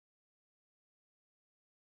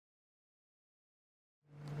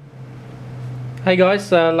Hey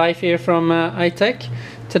guys, Leif here from iTech.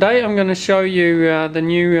 Today I'm going to show you the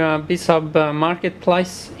new bizhub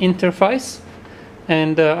marketplace interface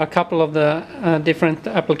and a couple of the different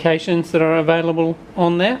applications that are available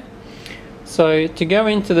on there. So to go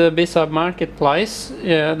into the bizhub marketplace,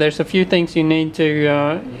 there's a few things you need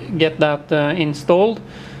to get that installed,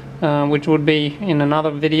 which would be in another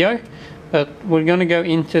video, but we're going to go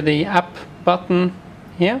into the app button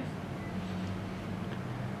here.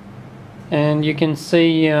 And you can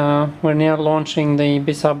see we're now launching the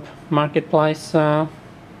bizhub marketplace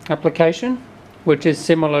application, which is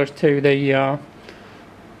similar to the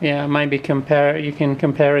maybe you can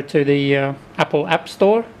compare it to the Apple App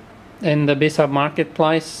Store and the bizhub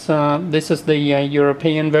marketplace. This is the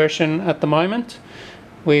European version at the moment.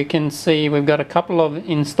 We can see we've got a couple of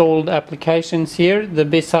installed applications here: the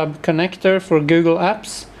bizhub connector for Google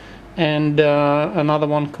Apps and another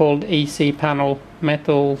one called cPanel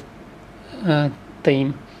Metal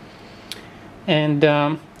theme. And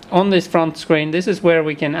on this front screen, this is where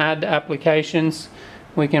we can add applications.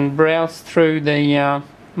 We can browse through the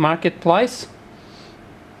marketplace.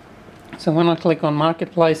 So when I click on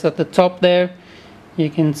marketplace at the top there, you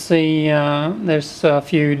can see there's a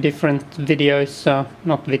few different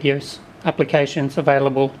applications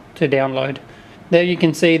available to download. There you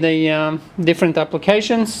can see the different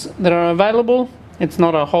applications that are available. It's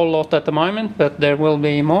not a whole lot at the moment, but there will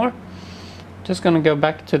be more. Just going to go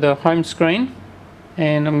back to the home screen,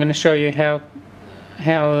 and I'm going to show you how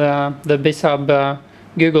the bizhub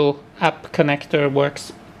Google app connector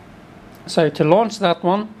works. So to launch that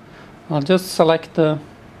one, I'll just select the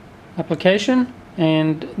application,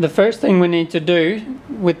 and the first thing we need to do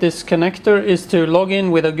with this connector is to log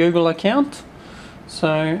in with a Google account. So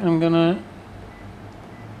I'm going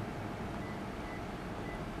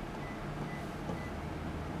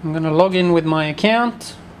to log in with my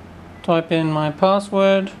account. Type in my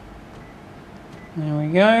password, there we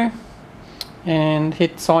go, and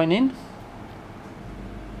hit sign in.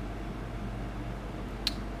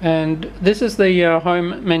 And this is the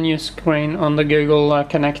home menu screen on the Google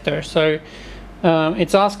connector. So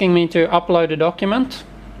it's asking me to upload a document.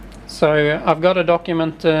 So I've got a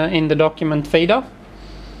document in the document feeder.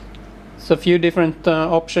 So a few different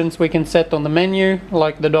options we can set on the menu,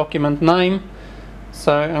 like the document name.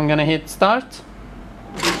 So I'm going to hit start.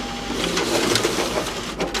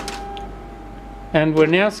 And we're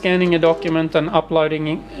now scanning a document and uploading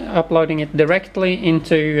it directly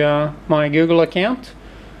into my Google account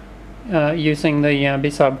using the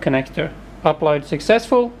bizhub connector. Upload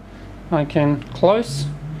successful. I can close.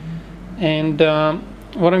 And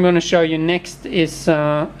what I'm going to show you next is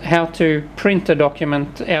how to print a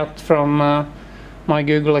document out from my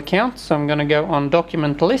Google account. So I'm going to go on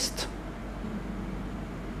document list.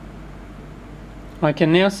 I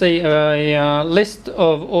can now see a list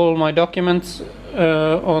of all my documents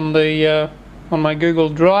on my Google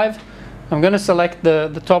Drive. I'm going to select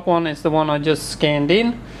the top one. Is the one I just scanned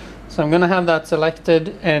in. So I'm going to have that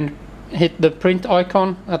selected and hit the print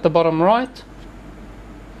icon at the bottom right.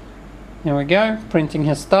 There we go. Printing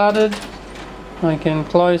has started. I can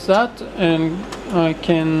close that, and I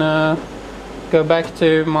can go back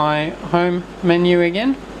to my home menu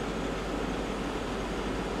again.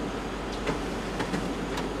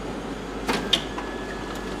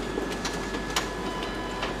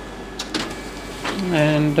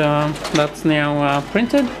 And that's now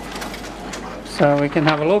printed, so we can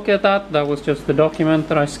have a look at that. That was just the document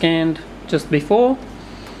that I scanned just before.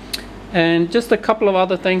 And just a couple of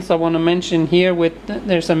other things I want to mention here.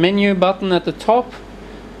 There's a menu button at the top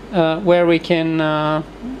where we can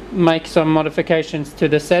make some modifications to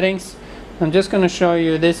the settings. I'm just going to show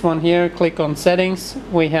you this one here. Click on settings.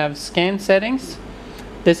 We have scan settings.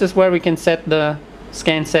 This is where we can set the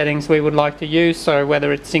scan settings we would like to use, so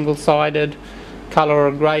whether it's single-sided, color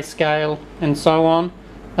or grayscale, and so on.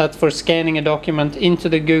 That's for scanning a document into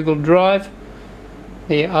the Google Drive.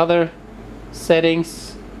 The other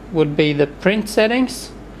settings would be the print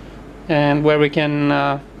settings, and where we can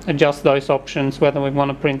adjust those options, whether we want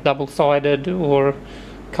to print double-sided or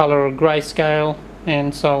color or grayscale,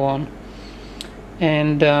 and so on.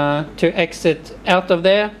 And to exit out of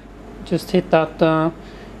there, just hit that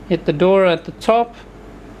hit the door at the top,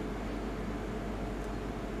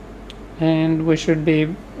 and we should be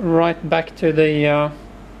right back to the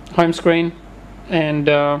home screen, and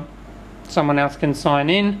someone else can sign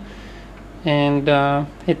in, and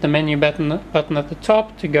hit the menu button at the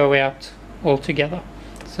top to go out altogether.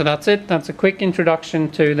 So that's it. That's a quick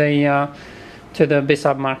introduction to the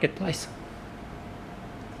bizhub marketplace.